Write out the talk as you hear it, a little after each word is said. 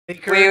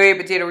Wait,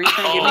 Potato, were you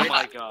trying to get me? Oh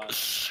my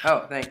gosh.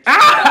 Oh, thanks.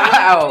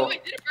 Ow!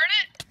 Wait, did it burn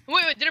it?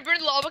 Wait, did it burn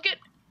the lava bucket?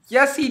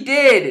 Yes, he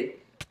did!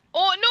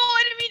 Oh, no,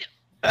 I didn't mean...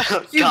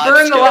 You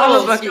burned the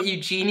lava bucket, you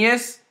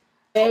genius!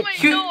 Oh my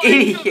You god,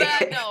 idiot! I feel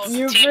bad now.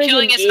 Team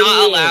killing is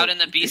not allowed in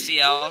the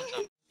BCL.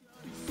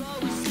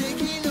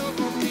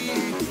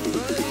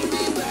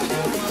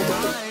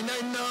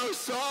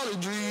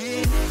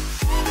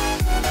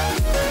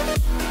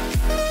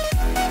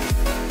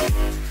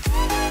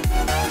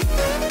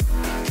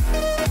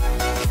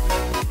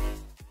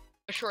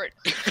 Short.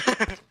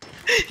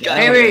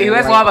 Wait, who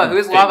has lava? Who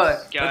has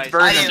lava? Guys, Let's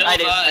burn them. I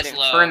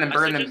didn't.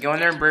 Burn them. Go in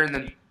there and burn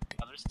them.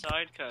 Other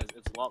side, cause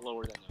it's a lot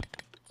lower than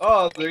that.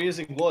 Oh, they're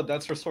using wood.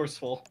 That's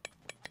resourceful.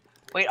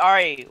 Wait,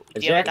 Ari,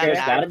 do you have that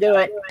gotta do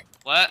it.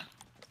 What?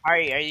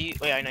 Ari, are you?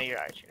 Wait, I know you're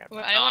Archer.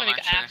 Well, I don't want to make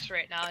an axe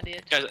right now,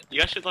 dude. Guys, you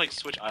guys should like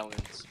switch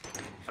islands.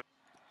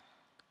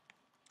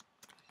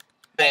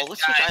 Well,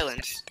 let's switch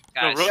islands.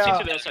 No, rotate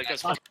to the other side,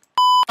 guys. Ooh,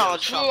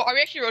 are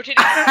we actually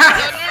rotating?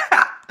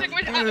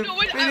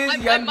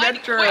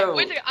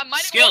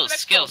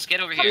 Skills, get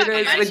over here.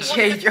 It is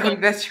legit young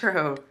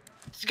Metro.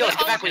 Skills,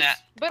 get back with that.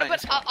 But I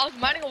was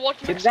mining a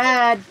water. Too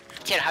bad.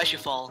 Potato, how'd you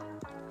fall?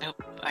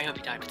 I hope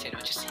you die, Potato.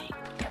 Just saying.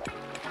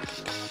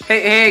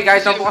 Hey,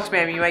 guys, don't block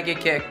spam. You might get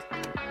kicked.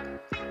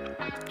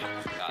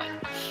 God,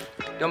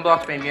 Don't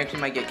block spam. You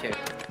actually might get kicked.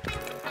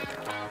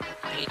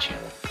 I hate you.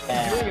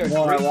 You're doing a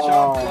More great job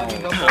wall.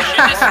 plugging them all.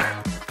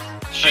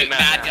 Shoot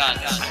bad guns.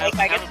 I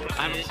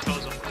have a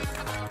proposal.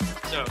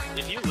 So,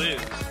 if you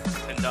lose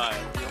and die,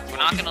 We're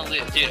not gonna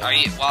lose, dude. Are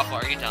you Waffle?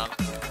 Are you dumb?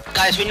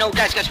 Guys,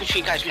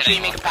 retreat,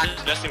 and make a back.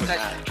 Investing with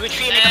that.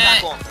 Retreat and make a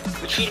back wall.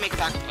 Retreat and make a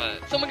back.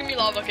 But Someone give me a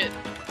lava bucket.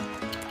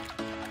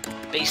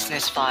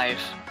 baseness 5.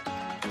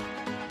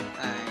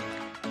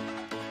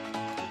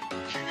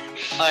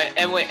 Alright,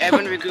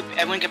 everyone regroup.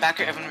 Everyone get back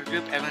here. Everyone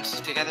regroup. Everyone's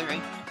together,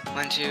 right?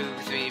 1, 2,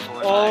 3, 4,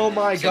 5. Oh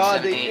my 6,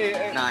 god, 7, they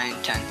 8, 9,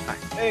 10. Alright.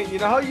 Hey, you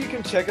know how you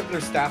can check if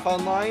there's staff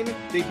online?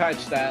 They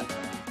patched that.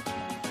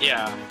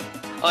 Yeah.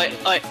 Alright,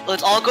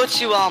 let's all go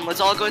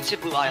to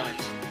Blue Island.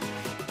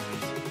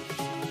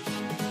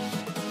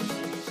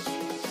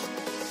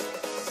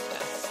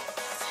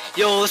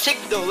 Yo, let's take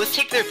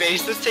their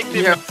base. Let's take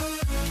their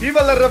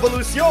Viva la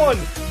revolución!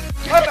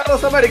 ¡Mata a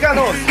los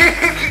americanos!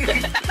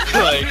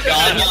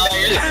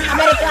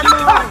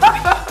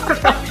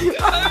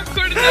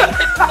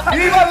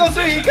 ¡Viva los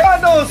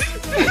mexicanos!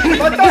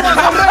 ¡Matamos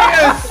a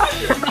reyes!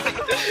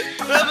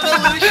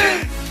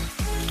 Revolution!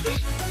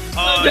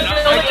 Oh,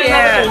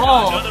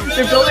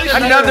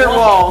 Another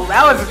wall.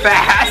 That was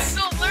fast.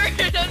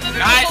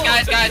 Guys,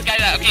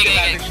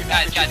 okay,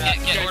 guys, get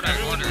order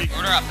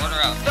up.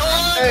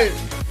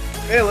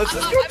 Hey, let's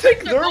just go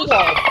take their wall.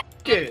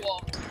 Okay.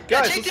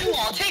 Guys,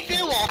 Take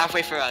their wall.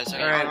 Halfway for us.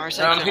 Okay, on our Alright,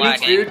 side. who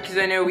needs food? Because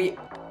I know we...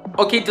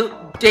 Okay,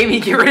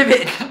 Damien, get rid of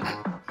it.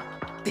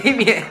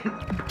 Damien,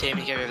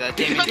 get rid of that.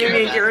 Damien, get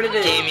rid of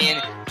it. Damien,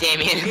 get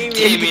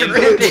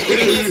rid of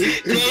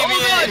it.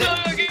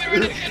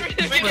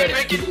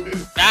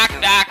 Back,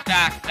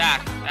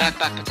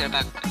 Potato,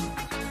 back.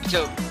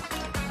 So,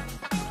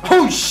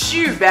 Oh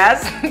shoot,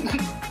 Baz.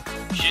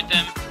 shoot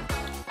them.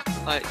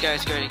 Alright,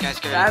 guys, get ready. Baz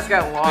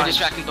got We're launched.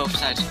 distracting both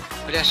sides.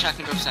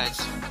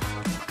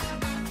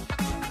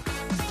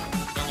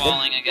 They're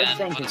walling again.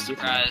 What a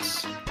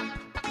surprise.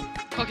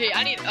 Okay,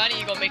 I need to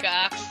go make an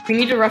axe. We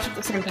need to rush at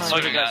the same time.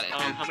 Okay, guys,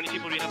 how many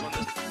people do you have on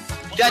this?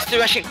 Guys, they're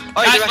rushing.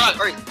 Alright, they're rushing.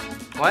 Alright.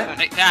 What?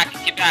 Get back.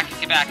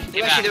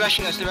 They're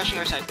rushing us. They're rushing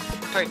our side.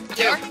 Alright,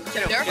 Potato.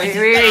 Wait.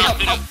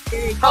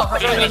 Go. Over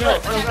here.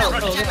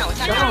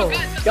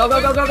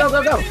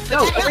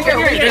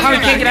 They're trying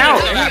to take it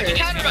out.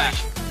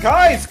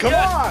 guys, come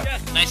on!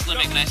 Nice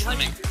limit.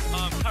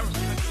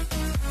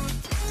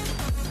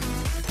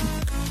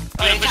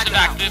 Push them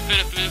back. Push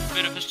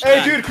them Hey,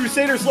 back. dude,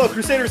 Crusader's low.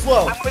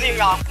 I'm with you,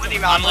 Ron.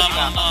 I'm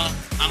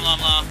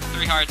low.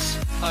 3 hearts.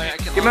 Oh, yeah,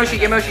 Get Moshi.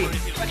 Keep on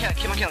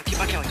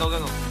killing. Go.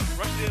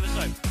 Rush to the other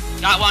side.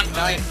 Got one.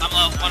 I'm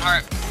low. 1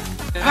 heart.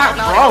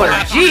 Brawler,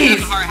 jeez.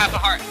 Half a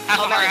heart.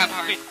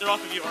 Okay, they're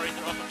off of you, Ari.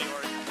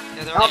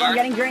 Yeah, they're Help, on I'm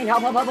getting drained.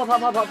 Help.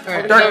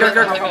 Dark.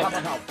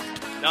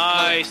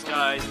 Nice,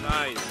 guys,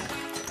 nice.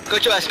 Go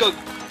to us. Go,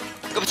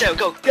 Potato.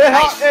 Go. Get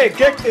Nice. out! Hey,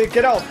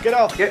 get out! Get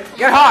Hawk.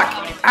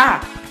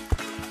 Ah.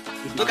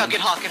 Look out.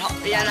 Get hawk.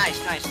 Yeah, nice.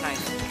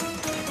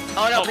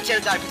 Oh no, Oh. Potato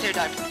died.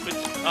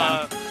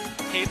 But,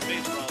 hate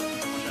space, bro. Watch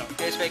out.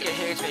 Here's bacon.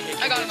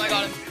 I got him.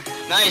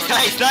 Nice.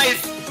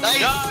 Nice!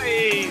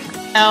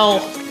 L.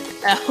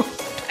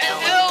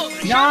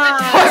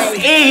 Nice. Plus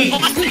 8.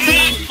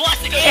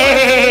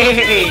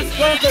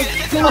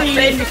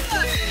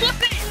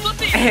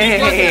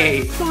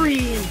 Hey.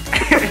 3.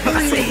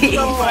 Plus 8.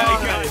 Oh my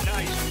god,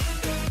 nice.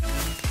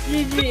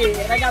 GG.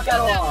 And I got that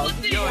all.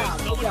 Good Yo, job.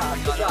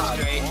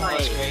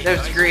 Nice. That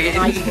was great.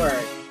 Nice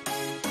work.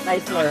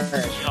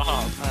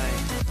 Job.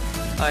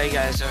 Alright,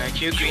 guys. Alright.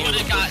 Q Green.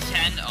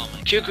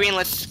 Q Green.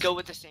 Let's go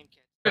with the same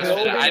kid.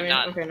 I'm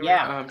not. Okay, never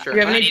Yeah. mind. Sure. You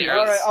have I any need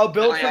arrows? arrows. Alright, I'll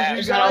build for Yeah, you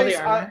is that all guys.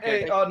 the armor?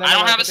 Hey, Okay. oh, no, I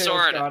don't no, have a potatoes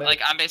sword. got it. Like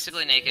I'm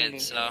basically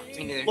naked, so.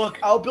 Me neither. Look,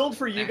 I'll build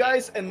for you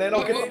guys, and then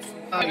I'll get the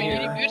out of Any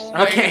here. boots?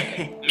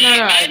 Okay. Me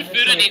and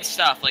Fuda need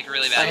stuff like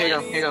really Here you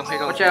bad. go, here you go, here you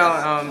go. Watch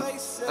out,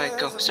 Alright,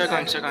 go. Start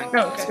going, start going.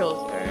 No,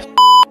 skills.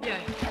 Yeah.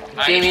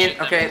 Damien.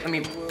 Okay, let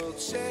me.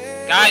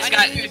 Guys,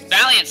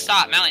 Valiant,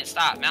 stop. Valiant,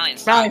 stop. Valiant,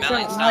 Stop.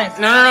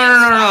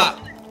 No.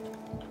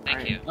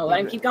 Thank you. Oh, let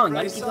him keep going.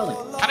 Let him keep building.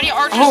 How many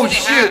archers Oh, do they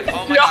shoot. have?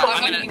 Oh my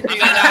god, I'm gonna die. I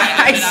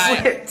I'm gonna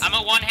die. slipped. I'm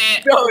a one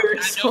hit. No, I you're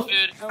have so. no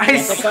food. I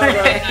Get the cover. I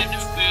slipped. have no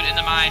food in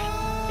the mine.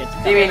 Get the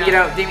Damien, cover.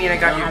 get out. Damien, I I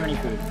got don't have you.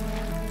 any food.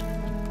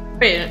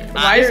 Wait,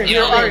 why is he you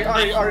know, building?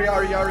 Ari,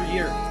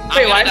 here. I'm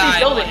Wait, why gonna is he die in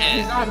building? one hit.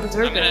 He's not a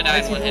berserker. I'm gonna Why die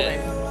is in he one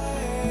hit. building?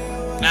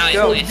 Valiant,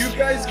 Yo, please. you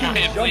guys can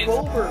Okay, jump please.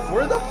 over.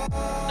 Where the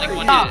Like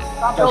one Stop, hit.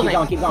 stop Go, keep building.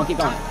 going, keep going, keep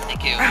going.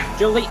 Thank you.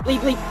 Joe, leap.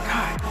 God.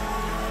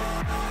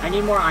 I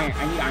need more iron.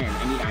 I need iron.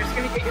 You're just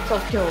gonna get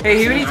yourself killed.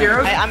 Hey, who needs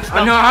arrows? Hey, I'm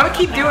Oh no, I'm gonna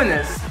keep doing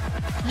this.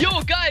 Yo,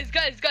 guys.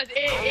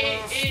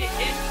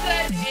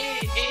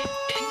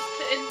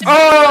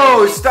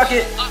 Oh, stuck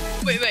it.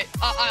 Wait.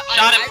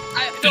 Shot him.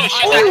 No,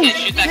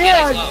 Shoot that kid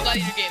as well.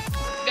 Gladiator game.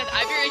 Guys, I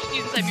have your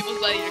HDs inside people's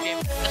gladiator game.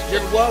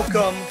 You're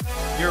welcome.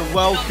 You're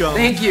welcome.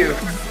 Thank you.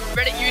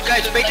 Reddit, YouTube.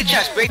 Guys, break the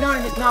chest, break. No,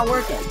 it's not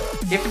working.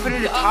 You have to put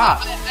it at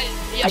top.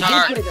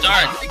 Dark, And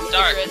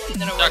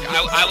then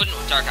I wouldn't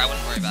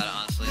worry about it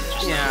honestly.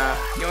 Just Yeah.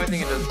 The only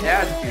thing it does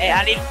add. Hey,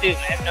 I need food. I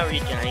have no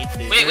regen. I need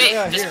food. Wait,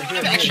 Yeah, just here,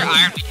 have here, extra here.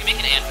 iron. We can make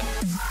an anvil.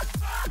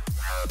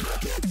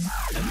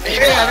 Hey, I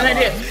have an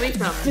idea. Sleep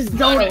them. Just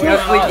don't You do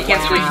can't sleep. it. You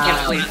can't sleep. You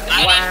can't sleep. I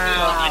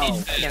need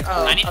food. Can't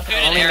I need food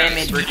and Only arrows.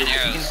 man-made Food bridges. and You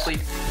can arrows.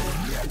 sleep.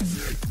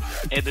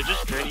 Hey, they're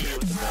just draining you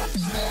with the bows.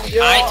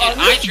 Yo,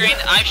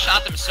 I've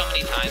shot them so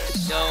many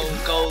times.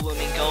 Go,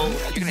 Lumi, go.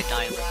 You're gonna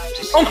die, Lumi.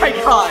 Just Oh my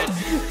god.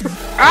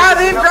 Ah,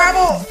 they have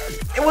gravel.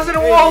 It wasn't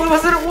a wall. It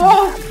wasn't a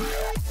wall.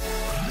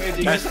 Hey, do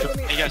you Guys, guys have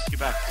any? hey guys, get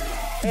back.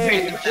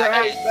 Hey, Kids,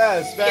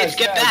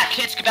 get back,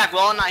 kids, get back. We're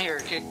all not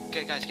here.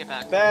 Okay, guys, get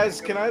back. Baz,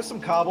 can I have some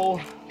cobble?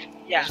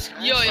 Yeah.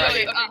 Yo,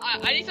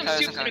 I need some Guys,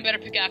 soups okay. and a better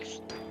pickaxe.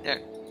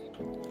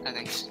 I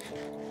think.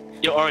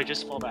 Yo, alright,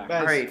 just fall back.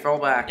 Baz, Alright, fall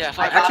back. Yeah,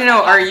 fall Actually, back.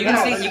 no. Ari, you can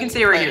No, stay. You can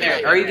stay right right here.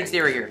 here. Ari, you can stay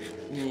right here.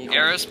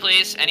 Arrows,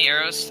 please. Any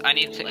arrows? I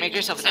need. Make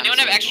yourself Does a anyone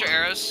have diamond. extra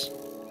arrows?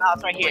 No,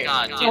 it's right Oh my here.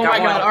 god. You Oh got my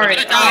one. god, alright.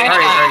 I'm gonna die.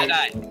 Alright, I'm gonna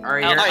die.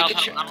 Ari, Help, here. help, get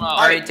help, you- I'm low.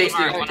 Alright, takes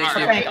two. One Takes heart.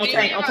 two. I'll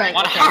tank.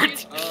 One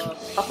heart.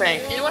 I'll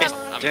tank. You know what?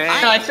 I'm- No,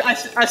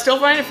 I still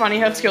find it funny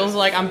how skills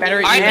like I'm better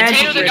at Alright, Yeah,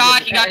 potato the you god.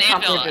 did. He got an I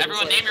anvil. complicated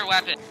Everyone, it. name your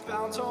weapon.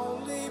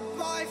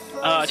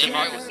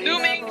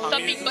 Zooming,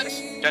 something, but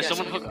Guys,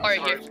 someone hook.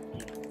 alright, here.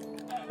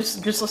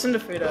 Just listen to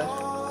Fuda.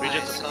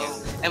 Alright, so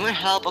everyone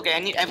help. Okay, I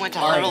need everyone to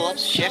huddle up,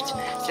 shift.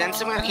 Send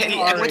someone. Okay, I need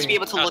everyone to be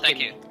able to Oh, look thank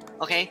at you. me.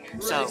 Okay,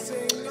 so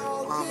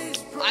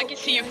I can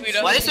see you,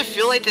 Fuda. why does it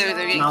feel like they're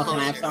getting No, can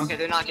I have closer? some? Okay,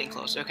 they're not getting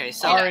closer. Okay,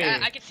 so Sorry.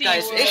 I can see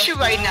guys, you. the issue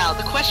right now,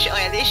 the issue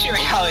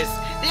right now is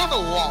they have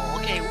a wall.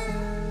 Okay,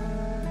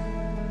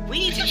 we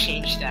need to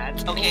change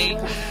that. Okay,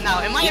 now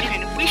in my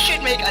opinion, we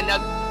should make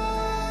another.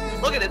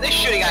 Look at it, they're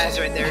shooting at us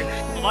right there.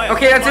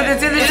 Okay, that's it.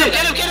 That's it. Get That's him, it.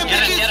 get him, get him, Get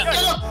him, get get him.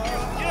 him.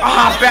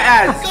 Ah,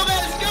 bad. Go,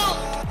 Baz, go!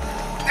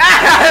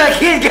 Ah, I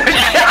can't get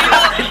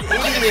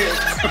Idiot.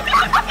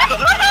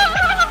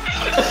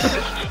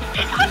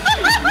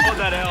 Hold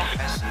that L.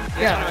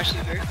 You guys wanna rush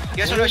through here? You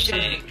guys wanna rush through?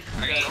 Are you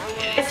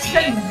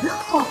kidding me?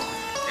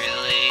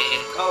 Really?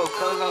 Go.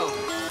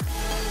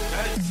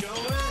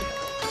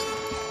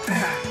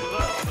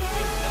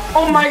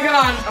 Oh my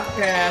god.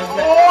 Okay.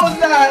 Oh,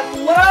 that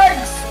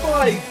lag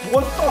spike!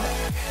 What the?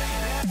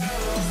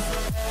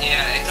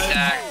 Yeah,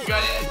 exactly.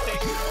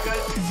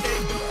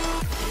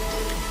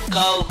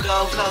 Go. Keep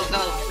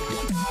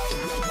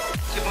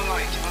on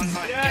going.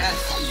 Yes.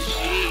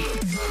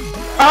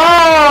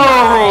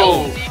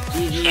 Oh!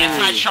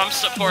 Anti-Trump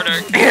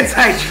supporter.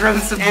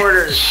 Anti-Trump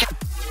supporter.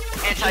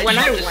 When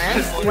I went.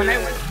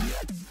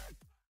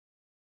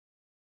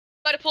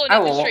 I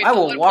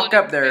will walk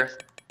up there.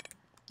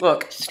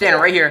 Look,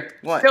 stand right here.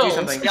 What? Do Skills.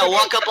 something. Yeah,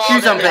 walk up all Do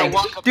of them. something. Yeah,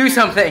 walk up Do there.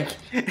 something.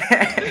 I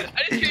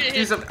just treated Do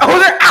him. something. Oh,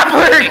 they're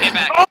Take it upward!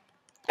 back.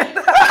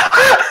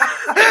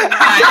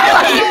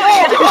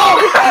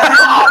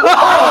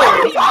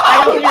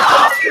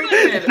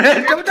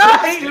 Don't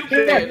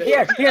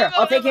die! Here.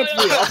 I'll take hits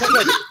for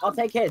you. I'll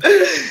take hits.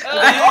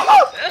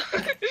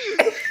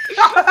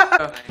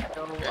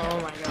 Oh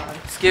my god.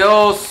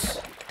 Skills.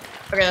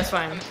 Okay, that's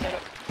fine.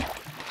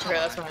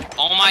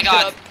 Oh my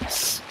god.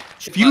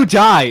 If you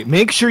die,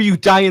 make sure you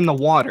die in the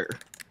water.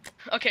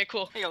 Okay,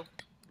 cool. Here you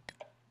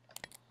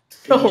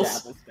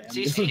Skills. go.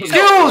 See,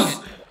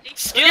 Skills!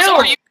 Skills,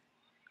 are you?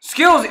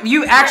 Skills,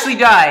 you actually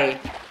die.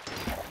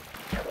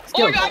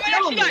 Oh my god, I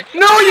actually died.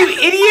 No, you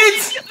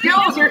idiots!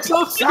 Skills, you're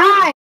so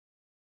sad.